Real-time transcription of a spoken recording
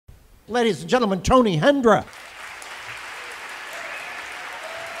Ladies and gentlemen, Tony Hendra.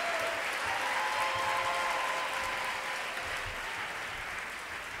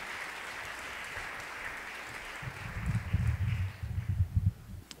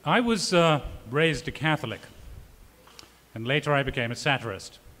 I was raised a Catholic, and later I became a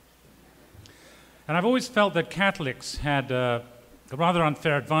satirist. And I've always felt that Catholics had a rather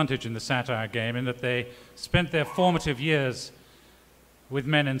unfair advantage in the satire game in that they spent their formative years with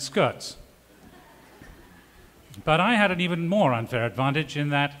men in skirts. But I had an even more unfair advantage in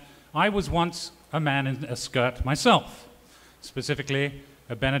that I was once a man in a skirt myself, specifically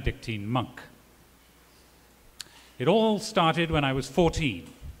a Benedictine monk. It all started when I was 14.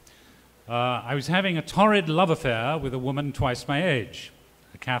 I was having a torrid love affair with a woman twice my age,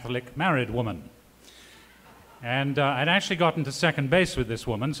 a Catholic married woman. And I'd actually gotten to second base with this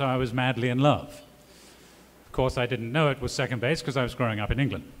woman, so I was madly in love. Of course, I didn't know it was second base because I was growing up in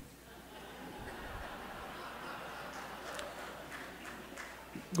England.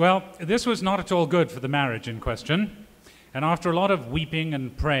 Well, this was not at all good for the marriage in question, and after a lot of weeping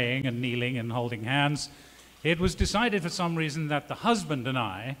and praying and kneeling and holding hands, it was decided for some reason that the husband and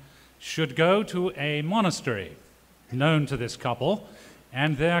I should go to a monastery known to this couple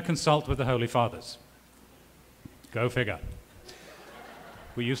and there consult with the Holy Fathers. Go figure.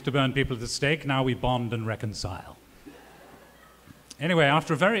 We used to burn people at the stake, now we bond and reconcile. Anyway,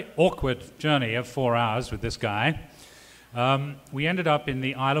 after a very awkward journey of 4 hours with this guy, we ended up in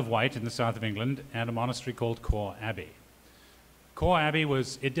the Isle of Wight in the south of England at a monastery called Cor Abbey. Cor Abbey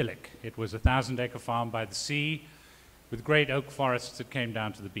was idyllic. It was a 1,000-acre farm by the sea with great oak forests that came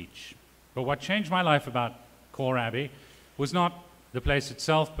down to the beach. But what changed my life about Cor Abbey was not the place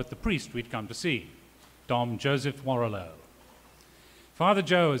itself, but the priest we'd come to see, Dom Joseph Warrilow. Father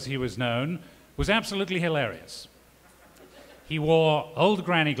Joe, as he was known, was absolutely hilarious. He wore old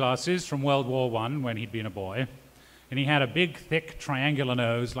granny glasses from World War I when he'd been a boy, and he had a big, thick, triangular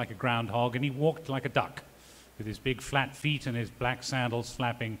nose like a groundhog, and he walked like a duck, with his big flat feet and his black sandals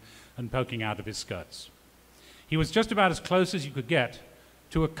flapping and poking out of his skirts. He was just about as close as you could get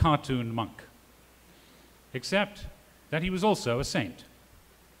to a cartoon monk, except that he was also a saint.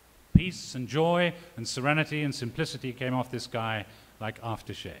 Peace and joy and serenity and simplicity came off this guy like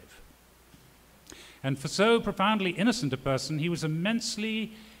aftershave. And for so profoundly innocent a person, he was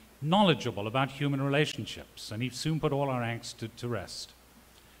immensely knowledgeable about human relationships, and he soon put all our angst to rest.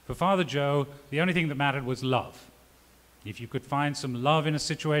 For Father Joe, the only thing that mattered was love. If you could find some love in a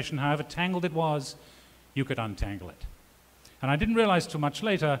situation, however tangled it was, you could untangle it. And I didn't realize too much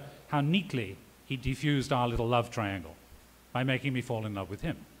later how neatly he diffused our little love triangle by making me fall in love with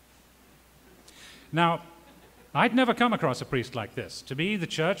him. Now, I'd never come across a priest like this. To me, the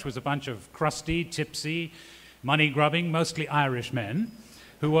church was a bunch of crusty, tipsy, money-grubbing, mostly Irish men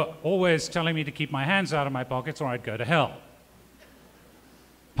who were always telling me to keep my hands out of my pockets or I'd go to hell.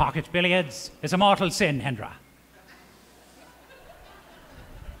 Pocket billiards is a mortal sin, Hendra.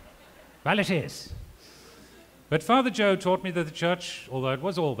 Well, it is. But Father Joe taught me that the church, although it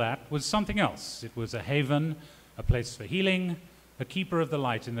was all that, was something else. It was a haven, a place for healing, a keeper of the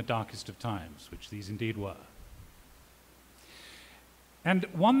light in the darkest of times, which these indeed were. And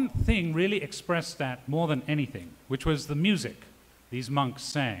one thing really expressed that more than anything, which was the music these monks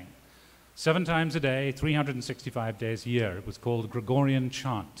sang. 7 times a day, 365 days a year. It was called Gregorian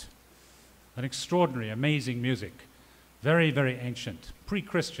chant. An extraordinary, amazing music. Very, very ancient,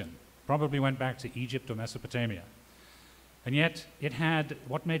 pre-Christian. Probably went back to Egypt or Mesopotamia. And yet it had,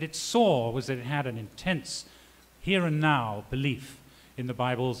 what made it soar was that it had an intense, here and now belief in the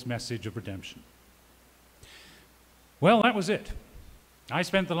Bible's message of redemption. Well, that was it. I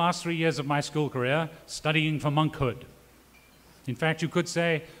spent the last 3 years of my school career studying for monkhood. In fact, you could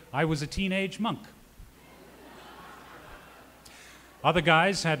say I was a teenage monk. Other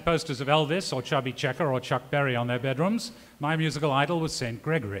guys had posters of Elvis or Chubby Checker or Chuck Berry on their bedrooms. My musical idol was St.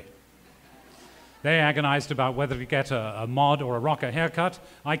 Gregory. They agonized about whether to get a mod or a rocker haircut.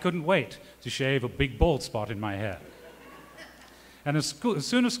 I couldn't wait to shave a big bald spot in my hair. And as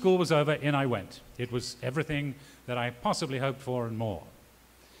soon as school was over, in I went. It was everything that I possibly hoped for and more.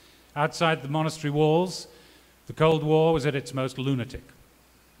 Outside the monastery walls, the Cold War was at its most lunatic.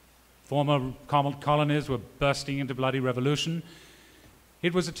 Former colonies were bursting into bloody revolution.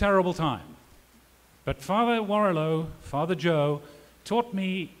 It was a terrible time. But Father Warrilow, Father Joe, taught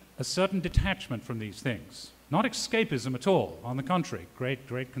me a certain detachment from these things. Not escapism at all, on the contrary, great,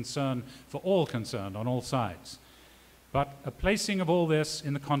 great concern for all concerned on all sides. But a placing of all this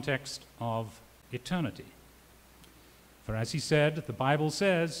in the context of eternity. For as he said, the Bible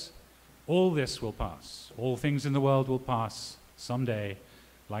says, all this will pass. All things in the world will pass someday,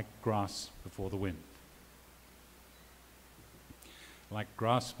 like grass before the wind. Like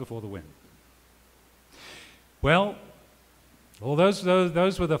grass before the wind. Well, all those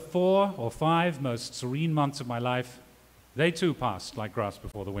were the 4 or 5 most serene months of my life. They too passed like grass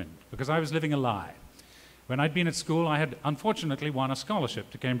before the wind, because I was living a lie. When I'd been at school, I had unfortunately won a scholarship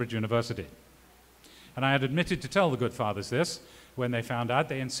to Cambridge University. And I had admitted to tell the good fathers this. When they found out,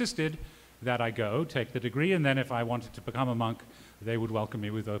 they insisted that I go, take the degree, and then if I wanted to become a monk, they would welcome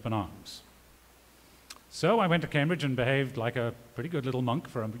me with open arms. So I went to Cambridge and behaved like a pretty good little monk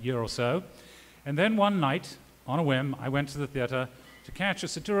for a year or so. And then one night, on a whim, I went to the theatre to catch a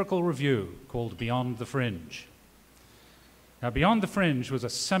satirical revue called Beyond the Fringe. Now, Beyond the Fringe was a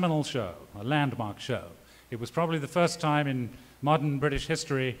seminal show, a landmark show. It was probably the first time in modern British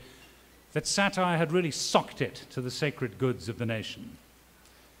history that satire had really socked it to the sacred goods of the nation,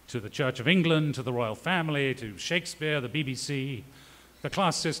 to the Church of England, to the royal family, to Shakespeare, the BBC, the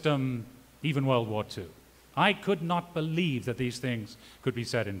class system, even World War II. I could not believe that these things could be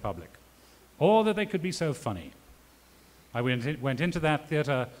said in public, or that they could be so funny. I went into that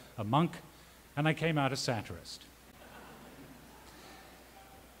theatre a monk, and I came out a satirist.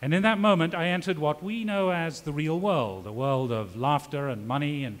 And in that moment, I entered what we know as the real world, a world of laughter and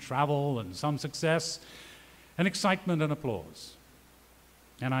money and travel and some success and excitement and applause.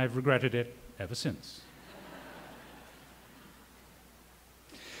 And I've regretted it ever since.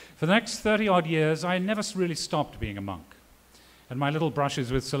 For the next 30-odd years, I never really stopped being a monk. And my little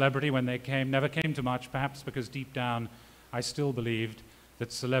brushes with celebrity, when they came, never came to much, perhaps because deep down I still believed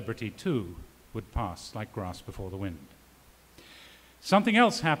that celebrity, too, would pass like grass before the wind. Something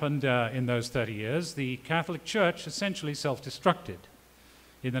else happened in those 30 years. The Catholic Church essentially self-destructed.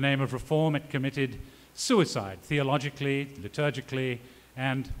 In the name of reform, it committed suicide, theologically, liturgically,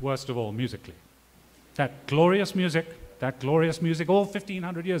 and, worst of all, musically. That glorious music, all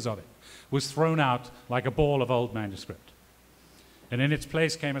 1,500 years of it, was thrown out like a ball of old manuscript. And in its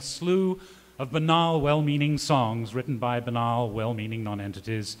place came a slew of banal, well-meaning songs written by banal, well-meaning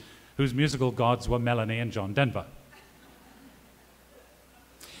non-entities whose musical gods were Melanie and John Denver.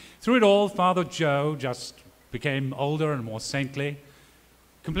 Through it all, Father Joe just became older and more saintly,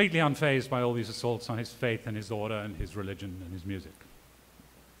 completely unfazed by all these assaults on his faith and his order and his religion and his music.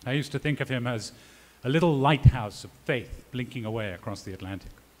 I used to think of him as a little lighthouse of faith blinking away across the Atlantic.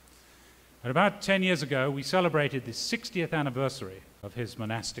 And about 10 years ago, we celebrated the 60th anniversary of his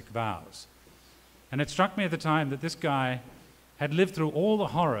monastic vows. And it struck me at the time that this guy had lived through all the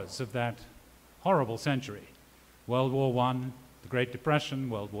horrors of that horrible century. World War I, the Great Depression,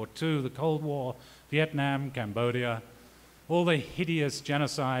 World War II, the Cold War, Vietnam, Cambodia, all the hideous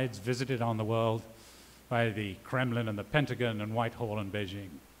genocides visited on the world by the Kremlin and the Pentagon and Whitehall and Beijing.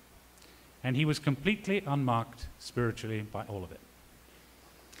 And he was completely unmarked spiritually by all of it.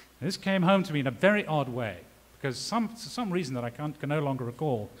 And this came home to me in a very odd way, because for some reason that I can no longer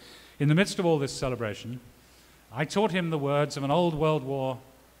recall, in the midst of all this celebration, I taught him the words of an old World War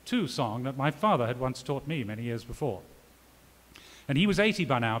II song that my father had once taught me many years before. And he was 80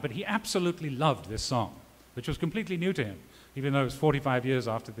 by now, but he absolutely loved this song, which was completely new to him, even though it was 45 years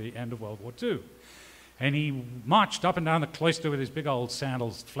after the end of World War II. And he marched up and down the cloister with his big old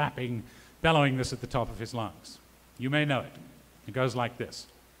sandals flapping, bellowing this at the top of his lungs. You may know it. It goes like this.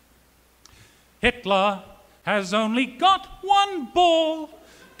 Hitler has only got one ball.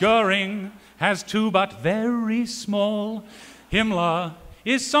 Goering has two but very small. Himmler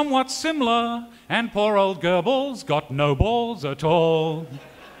is somewhat similar, and poor old Goebbels got no balls at all.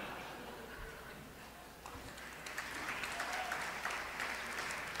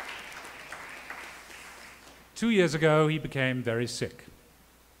 Two years ago, he became very sick.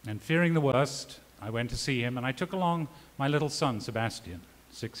 And fearing the worst, I went to see him, and I took along my little son, Sebastian,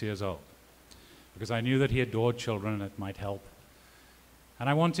 6 years old, because I knew that he adored children and it might help. And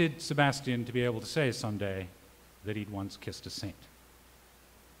I wanted Sebastian to be able to say someday that he'd once kissed a saint.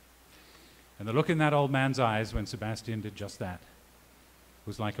 And the look in that old man's eyes when Sebastian did just that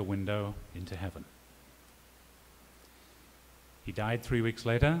was like a window into heaven. He died 3 weeks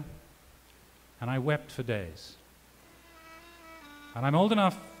later, and I wept for days. And I'm old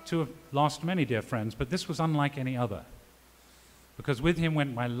enough to have lost many dear friends, but this was unlike any other, because with him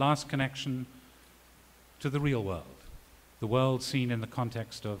went my last connection to the real world, the world seen in the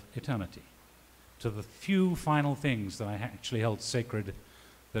context of eternity, to the few final things that I actually held sacred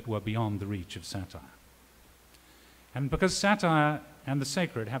that were beyond the reach of satire. And because satire and the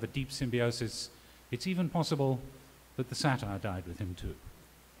sacred have a deep symbiosis, it's even possible that the satire died with him too.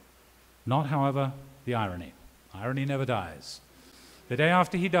 Not, however, the irony. Irony never dies. The day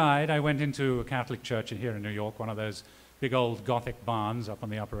after he died, I went into a Catholic church here in New York, one of those big old Gothic barns up on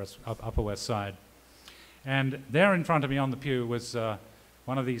the Upper West Side. And there in front of me on the pew was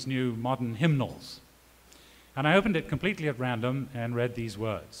one of these new modern hymnals. And I opened it completely at random and read these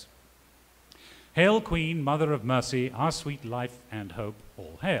words. Hail, Queen, Mother of Mercy, our sweet life and hope,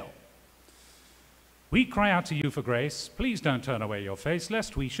 all hail. We cry out to you for grace. Please don't turn away your face,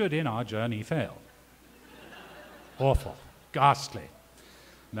 lest we should in our journey fail. Awful. Ghastly.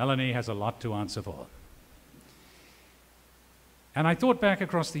 Melanie has a lot to answer for. And I thought back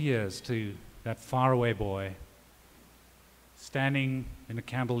across the years to that faraway boy standing in a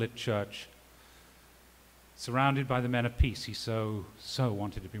candlelit church, surrounded by the men of peace he so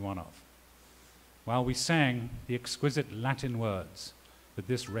wanted to be one of, while we sang the exquisite Latin words that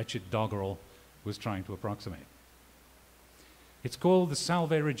this wretched doggerel was trying to approximate. It's called the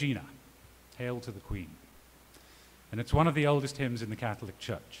Salve Regina, Hail to the Queen. And it's one of the oldest hymns in the Catholic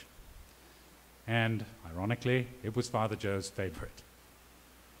Church. And, ironically, it was Father Joe's favorite.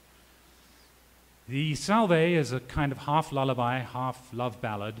 The Salve is a kind of half lullaby, half love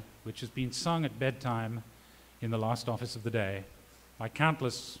ballad, which has been sung at bedtime in the last office of the day by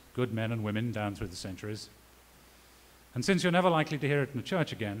countless good men and women down through the centuries. And since you're never likely to hear it in a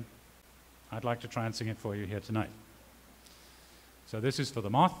church again, I'd like to try and sing it for you here tonight. So this is for the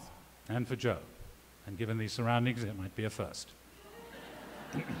Moth and for Joe. And given these surroundings, it might be a first.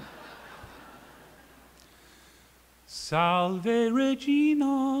 Salve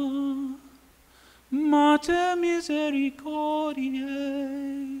Regina, Mater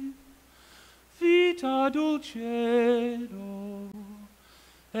Misericordiae, vita dulcedo,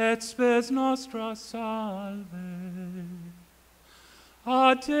 et spes nostra salve.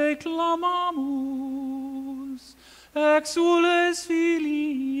 A te clamamus, exules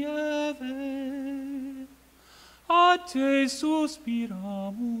filii Eve, a te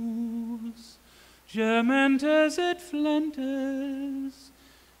suspiramus, gementes et flentes,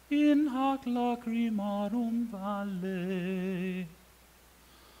 in hac lacrimarum valle.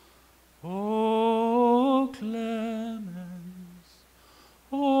 O clemens,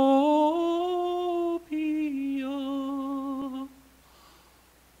 O pia,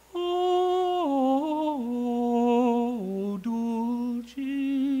 O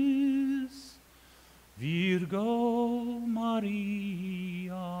dulcis Virgo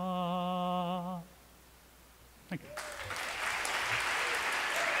Maria. Thank you.